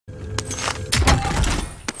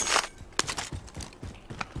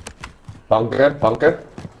Bunker, bunker.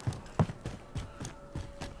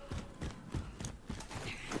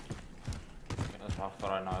 Dat is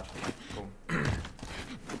achteruit naar kom.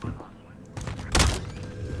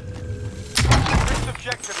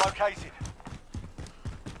 Objective located.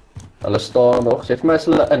 Hulle staan nog, sê vir my as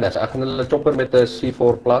hulle in is, ek gaan hulle chopper met 'n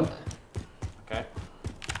C4 plant. Okay.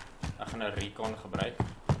 Ek gaan 'n recon gebruik.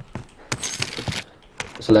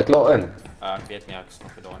 Is hulle klaar in? Ek weet nie, ek is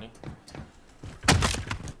nog gedaan nie.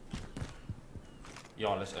 Ja,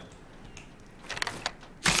 hulle is in.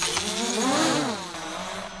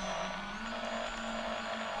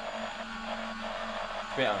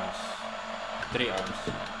 Twee ouens. 3 ouens.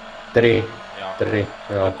 3. Ja. 3, ja.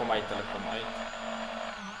 Hulle kom uit, hulle kom uit.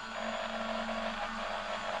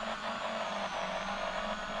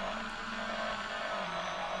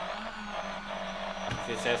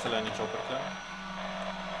 Ek sê hulle in die chopper klim.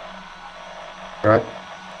 Right.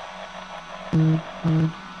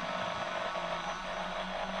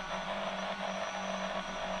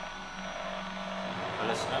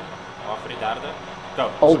 Hulle is in. Wacht vir die derde. Go.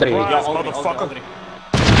 Al 3. Ja, al 3.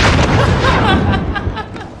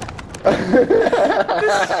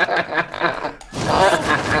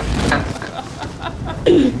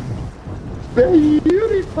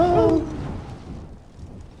 Beautiful.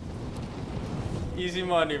 Easy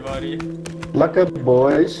money, buddy. Lekker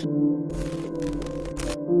boys.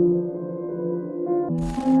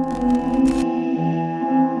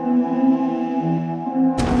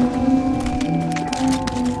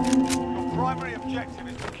 Primary objective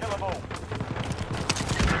is to kill them all.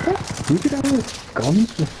 Hoe het jy daar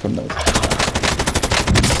kans van nou?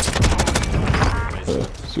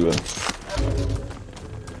 So.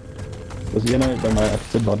 Was jy nou by my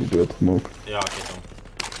ekste body doodgemaak? Ja, ek het hom.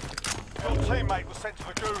 Your teammate was sent to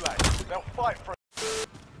the gulag. They'll fight for it.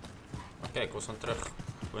 Okay, ons gaan terug.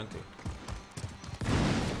 Boontoe.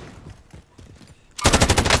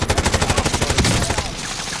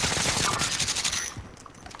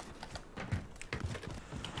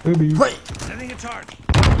 Baby. Hoi! Setting a charge.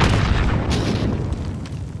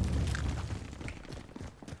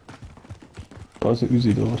 Daar is 'n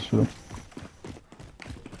Uzi daar so.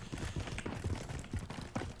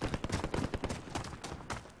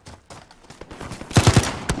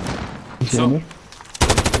 Zo.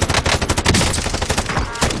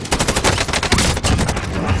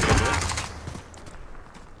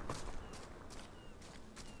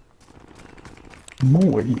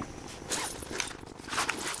 Mooi.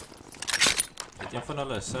 Het een van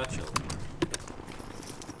hulle 'n satchel?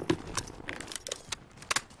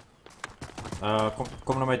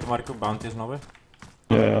 Kom nou met Marco, bounty is naby.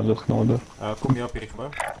 Ja, luchtnade. Kom jy op hierdie gebou?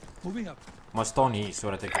 Moving up. Maar staan hier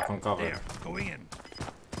sodat ek kan cover. There. Going in.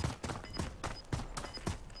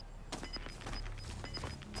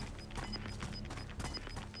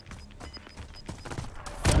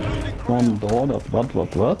 Man, daar, dat,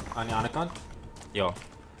 wat? Aan die ander kant? Ja.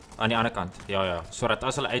 Aan die ander kant. Ja. Sodat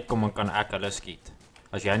as hulle uitkom, dan kan ek hulle skiet.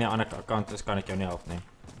 As jy aan die ander kant is, kan ek jou nie help nie.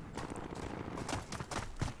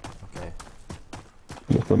 Okay.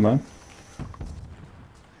 Lig by my.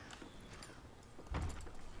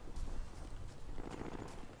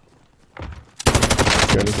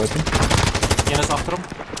 Ja, dis wat. Een is agter hom.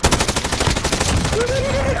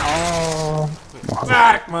 Oh.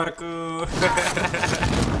 Werk, Marco!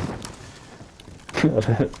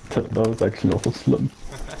 Dat was actually nogal slim.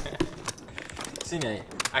 Sien jy,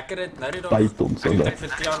 ek het dit nou die dag Byt ons, ek hulle. het vir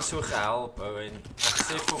Tiaan so gehelp, ou, en ek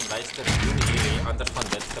sê vir hom, luister, doen hierdie, anders gaan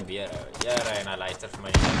dit gebeur, ou. Jare, en hy luister vir my,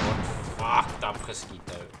 en hy word fucked up geskiet,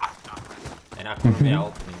 ou. En ek kon hom nie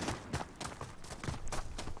help nie.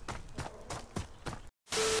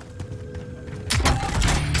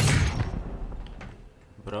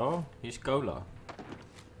 Bro, hier's cola.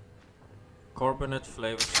 Carbonate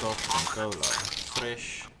flavor soft and cola.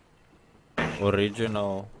 Fresh,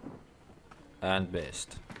 original, and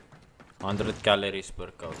best. 100 calories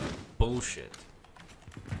per cola. Bullshit.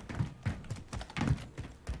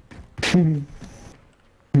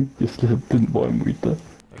 Jy sleep doen baie moeite.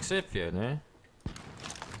 Ek sê vir jou, né?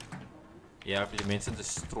 Ja, ek wil die mense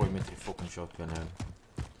destroy met die fucking shotgun nou.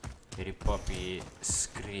 Hierdie papi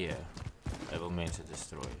skree. Hy wil mense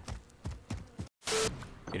destroy.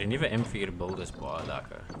 Hierdie nuwe M4 build is baie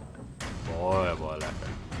lekker. Baie lekker.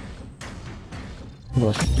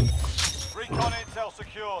 Wat? Recon intel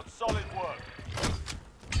secured. Solid work.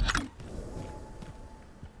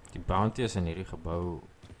 Die bounty is in hierdie gebou.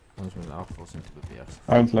 Ons moet afvals in te beweeg.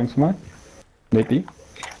 Ouens langs my. Net die.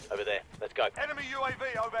 Over there. Let's go. Enemy UAV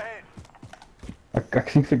overhead. Ek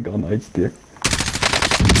sien sy gun uitsteek.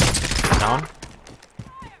 Down.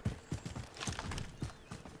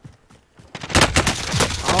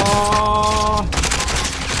 Oh!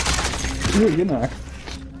 jene,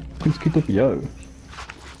 ek skiet op jou.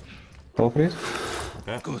 Kalvrees?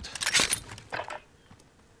 Okay. Goed.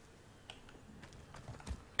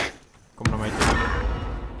 Kom na my toe.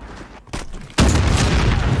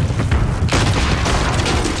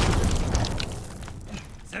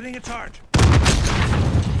 Setting a charge.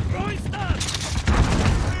 Throwing stun.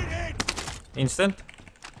 Instant.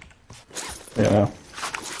 Ja.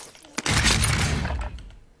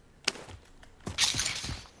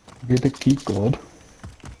 Weet ek keycard,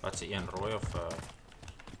 Wat is een rooi of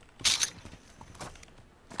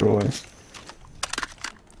Roy.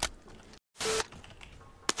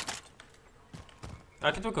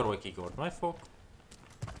 Ek het ook 'n rooi keyboard, my fuck.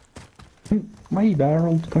 My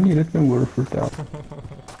Harold, kan jy dit nou hoor vertel?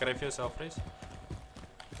 Skryf vir jouself vrees.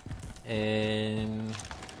 En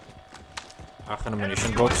ek gaan 'n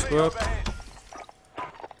munition box koop.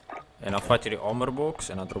 En dan vat jy die armor box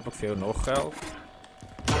en dan drop ek vir jou nog geld.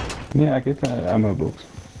 Nee, ek het 'n ammo box.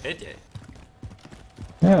 Het jy?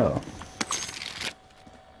 Ja.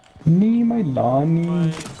 Nee, my My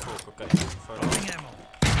Lani. fuck, okay. Throwing ammo.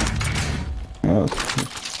 Ja,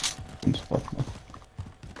 ons spat maar.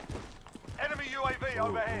 Enemy UAV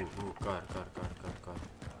overhead. Kar.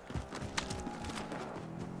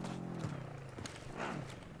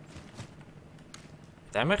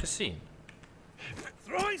 Het hy my gesien?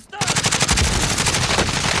 Throwing stun.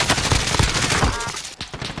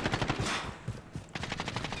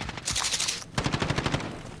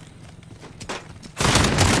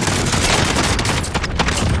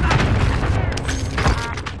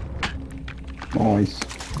 Nice.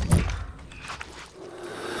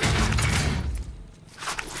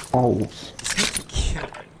 Als.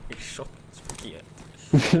 Ek shot verkeerd.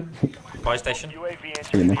 Buy station. UAV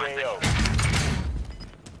entering the AO.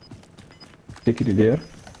 Tik je die weer?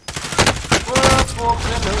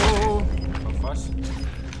 Hallo. Hou vas.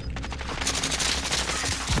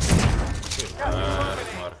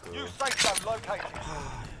 New safe zone located.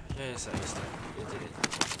 Yes, hy is daar. Weet jy dit?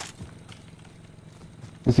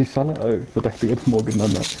 Dis dieselfde ou wat ek weer vanmorgen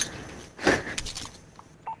dan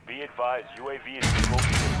Be advised, UAV is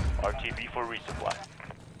smoking. RTB for resupply.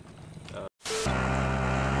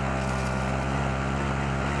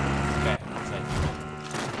 Okay, sê.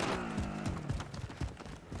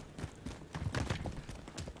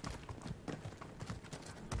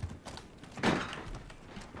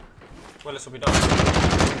 Wel, is op die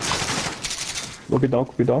dak.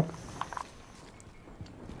 op die dak.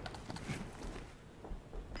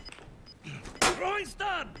 Throwing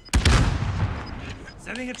stun.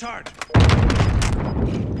 Setting a charge.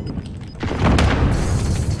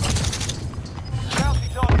 Bounty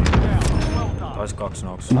target is down. Well done. Daar is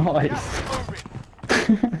kaksnaks. Nice. Moving.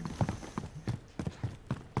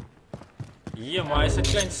 Ja, maar hy is 'n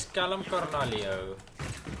klein skelm karnalio.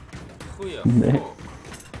 Goeie Nee. fok.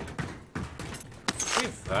 Goeie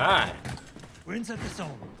werk. We're inside the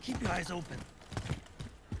zone. Keep your eyes open.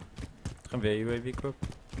 Gaan weer UAV koop.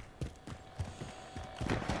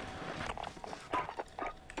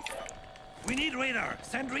 We need radar.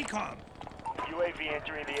 Send recon. UAV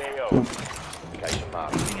entering the AO. Location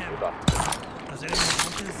marked. Moving out. Good luck. Does anyone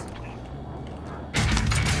want this?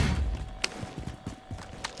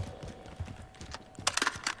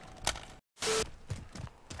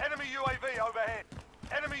 Enemy UAV overhead.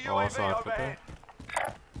 Enemy Oh, UAV sorry, overhead.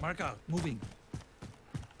 Mark out. Moving.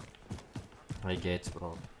 Hy gets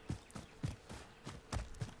bro.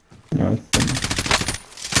 Ja,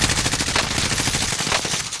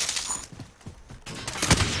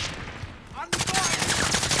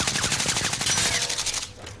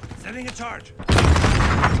 Setting a charge.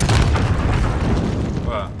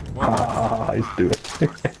 Hij is dood.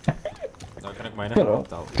 Dan kan ek myne Ja,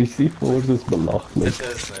 optel. 3C4's is belachelijk.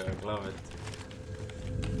 Dit is, ek love it.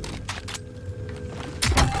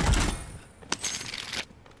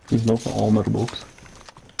 Hier is nog een armor box.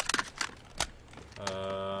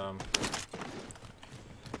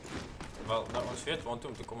 Wel, nou ons weet want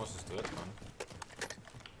toe kom ons is dood man.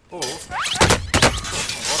 Of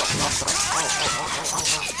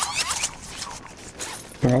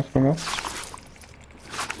Spring af.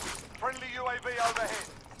 Friendly UAV overhead.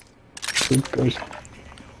 Goed, kous.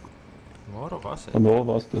 waar was dit? En waar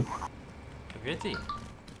was dit? Ek weet nie.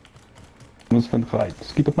 Ons van gelijk.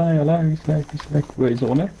 Schiet op mij, alleen. Slek. Waar is de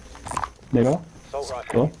onder? Nee, wel? Assault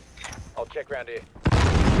rifle. Zo. I'll check round here.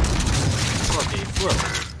 Wat die voor.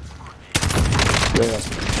 Ja.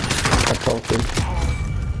 Dat zal het.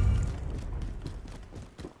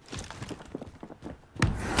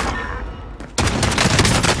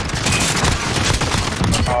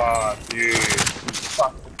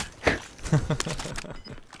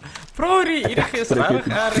 Bro, hierdie is regtig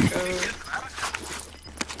erg.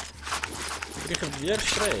 Weer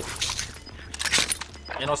stryd.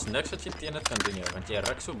 En ons niks wat jy teen dit kan doen, want jy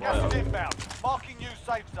ruk so baie. Gas is inbound. Marking new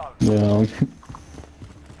safe zone. Ja,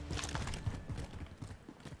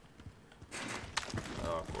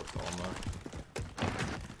 Ja, kort armor.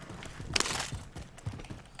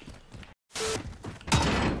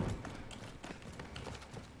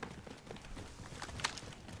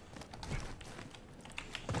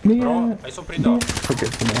 nee. Bro, hy is op die dak. Oké,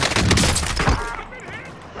 kom maar.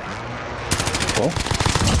 Oh,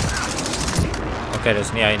 Okay,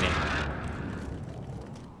 dis nie hy nie.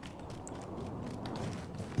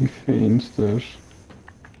 die vensters.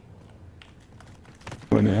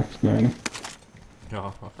 Oh nee, is nee.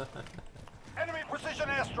 Ja. Enemy precision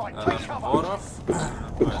airstrike. Take cover.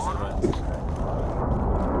 Vooraf.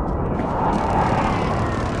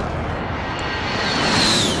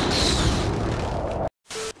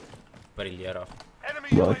 By die leer af. Enemy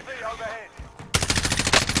Right. UAV overhead.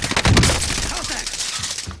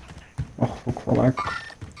 Ach, fuck, wel leuk.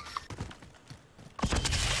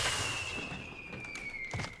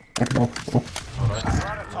 Echt nog. Oh, Alright. We're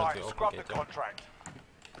out of Moet time. weer Scrub the opgekeken. contract.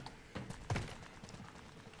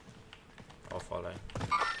 Afval hy.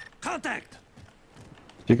 Contact!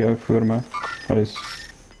 kijk even voor me. Hij is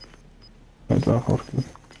uit weg achter.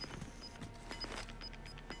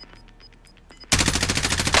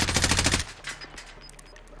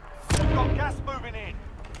 We've got gas moving in.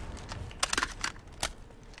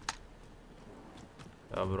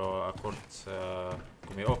 Ja bro, akkoord,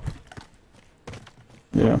 kom jy op?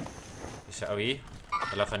 Ja. Dis 'n ou hier.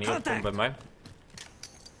 Hulle gaan nie opkom by my.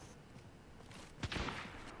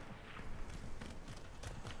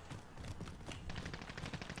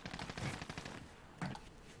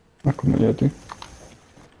 Maar kom maar jij toe.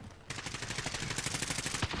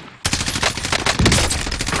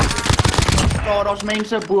 Daar's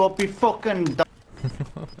mense bo op die fucking dak.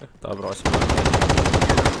 Daar bro, is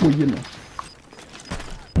Oei, jene.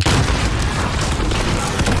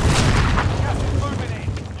 Gas is moving in.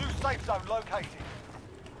 New safe zone located.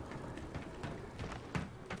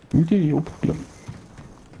 Moet je hier opklimmen?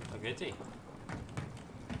 Ek weet nie.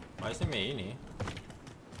 Maar hy is nie meer hier nie.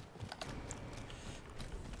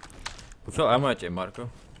 Hoeveel ammo het jy, Marco?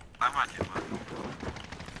 Ah, ik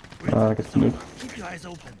heb het genoeg. Keep your eyes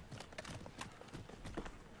open.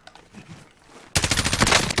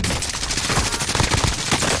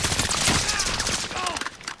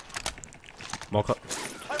 Maak To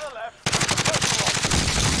the left.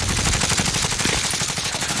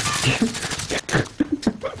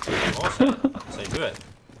 Oh, sy dood.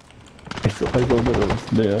 Ik zal hij zo met ons.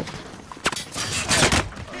 Nee, hè.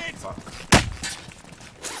 Fuck.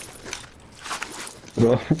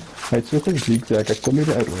 Bro, hij is zo goed ziek, zeg. Ik kom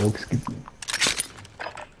hier uit ook skippen.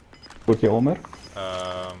 Word je Omer?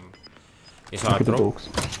 Is Ik haar heb de drop. box.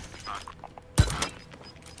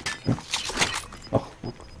 Ach,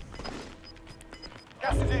 fuck.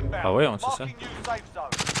 Gas is inbound. Oh, ja, ons is Marking new safe zone.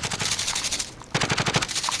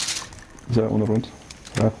 Zij onder rond.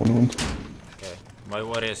 Ja, gewoon rond. Okay. My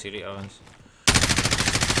worry is hierdie ouens.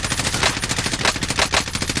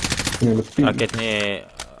 Nee, dat Ek het nie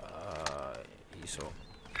hierso.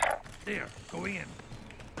 There, going in.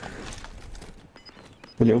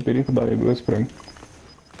 Wil je op hierdie gebouw boos springen?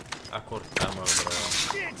 Akkoord ammo bro.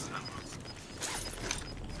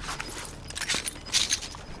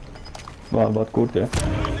 Wat kort, hè?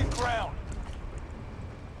 Losing ground.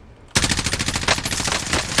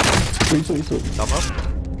 Zo. Stap op.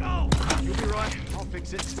 Go! You'll be right. I'll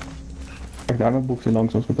fix it. Kijk daar met boxen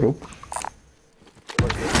langs ons getrokken.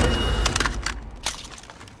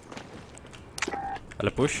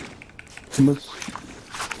 Hulle push. Moet.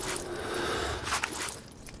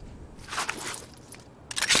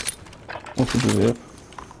 Wat is er weer?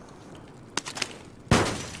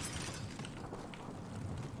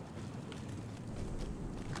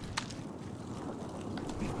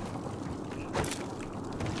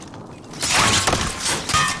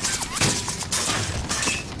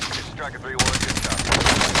 Striker 3-1, good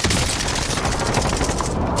shot.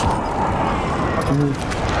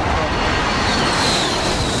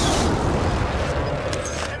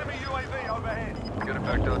 Enemy UAV overhead. Get it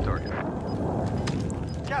back to the target.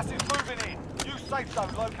 Gas is moving in. New safe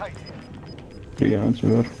zone located. Ja, het is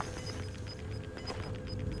weer.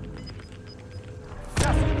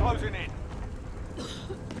 Gas is closing in.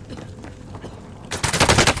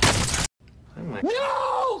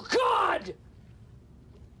 No, God!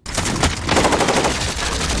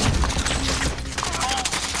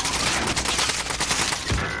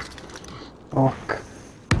 Fuck.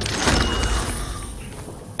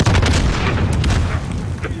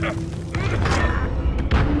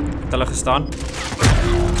 Het hulle gestaan.